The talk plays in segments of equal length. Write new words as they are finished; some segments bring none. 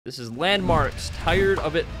This is Landmarks, Tired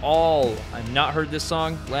of It All. I've not heard this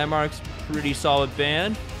song. Landmarks, pretty solid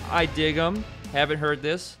band. I dig them. Haven't heard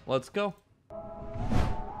this. Let's go.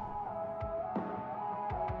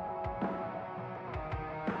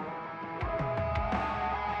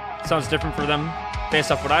 Sounds different for them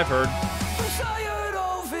based off what I've heard.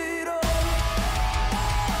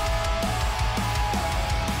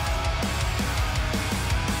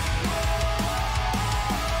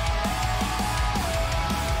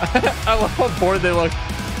 I love how bored they look.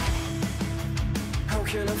 How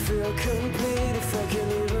can I feel complete if I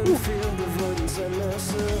can even feel the voice in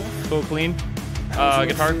myself? So clean.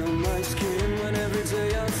 Guitar.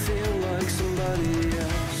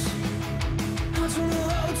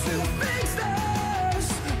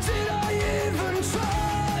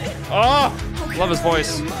 Oh, love his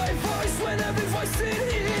voice.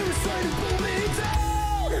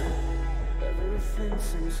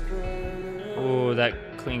 Ooh, that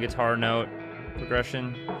clean guitar note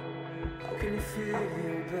progression. I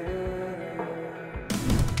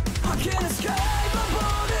can't escape, my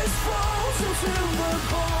body's frozen to the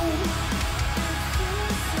bone.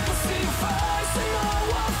 I see your face and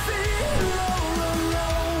now I feel all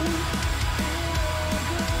alone.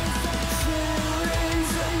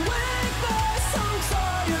 Feelings and weakness, I'm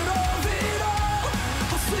tired of it all.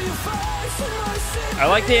 I see your face and I see. I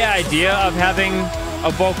like the idea of having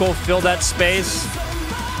a vocal fill that space.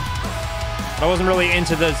 I wasn't really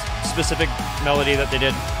into the specific melody that they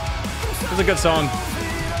did. It was a good song.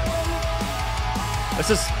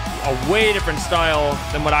 This is a way different style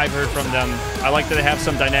than what I've heard from them. I like that they have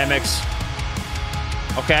some dynamics.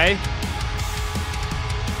 Okay.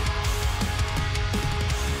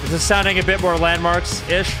 This is sounding a bit more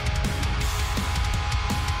Landmarks-ish.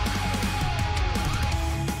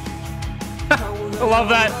 I love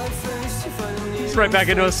that. It's right back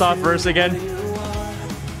into a soft verse again.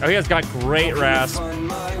 Oh, he has got great rasp.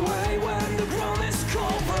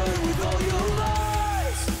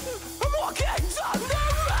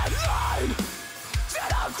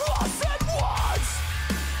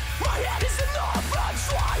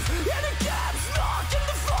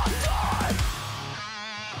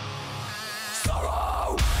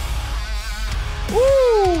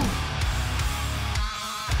 Woo!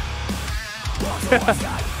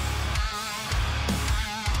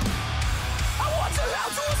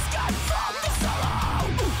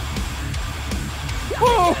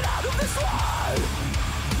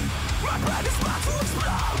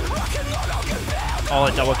 Oh,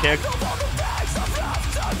 a double kick.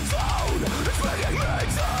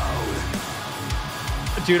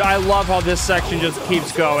 Dude, I love how this section just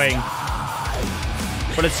keeps going.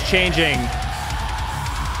 But it's changing.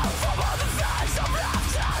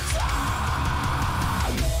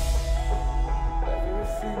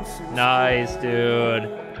 Nice, dude.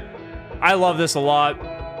 I love this a lot.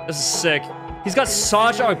 This is sick. He's got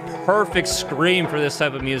such a perfect scream for this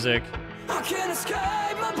type of music.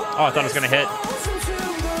 Oh, I thought it was gonna hit.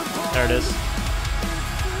 There it is.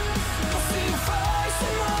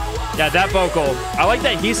 Yeah, that vocal. I like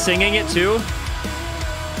that he's singing it too.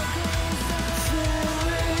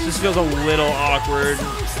 It just feels a little awkward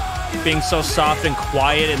being so soft and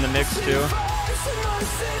quiet in the mix too.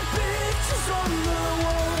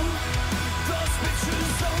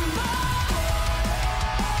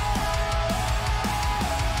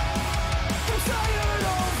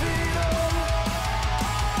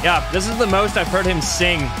 Yeah, this is the most I've heard him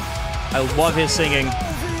sing. I love his singing.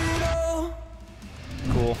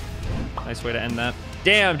 Cool. Nice way to end that.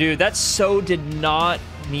 Damn, dude, that so did not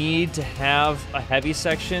need to have a heavy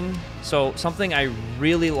section. So something I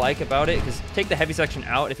really like about it, because take the heavy section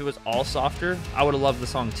out, if it was all softer, I would have loved the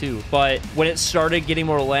song too. But when it started getting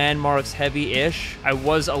more Landmarks heavy-ish, I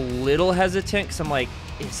was a little hesitant because I'm like,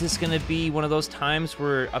 is this gonna be one of those times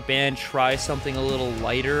where a band tries something a little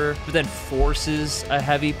lighter, but then forces a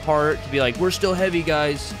heavy part to be like, we're still heavy,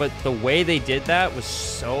 guys? But the way they did that was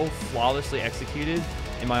so flawlessly executed,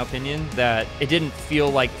 in my opinion, that it didn't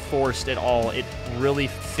feel like forced at all. It really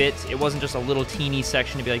fit. It wasn't just a little teeny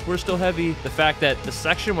section to be like, we're still heavy. The fact that the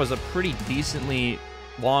section was a pretty decently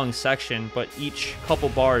long section, but each couple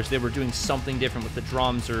bars they were doing something different with the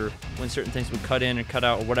drums, or when certain things would cut in or cut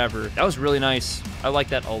out or whatever. That was really nice. I like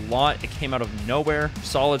that a lot. It came out of nowhere.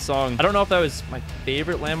 Solid song. I don't know if that was my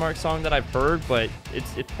favorite Landmark song that I've heard, but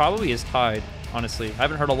it probably is tied, honestly. I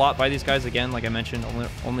haven't heard a lot by these guys, again, like I mentioned,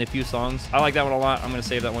 only a few songs. I like that one a lot. I'm gonna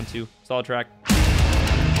save that one too. Solid track.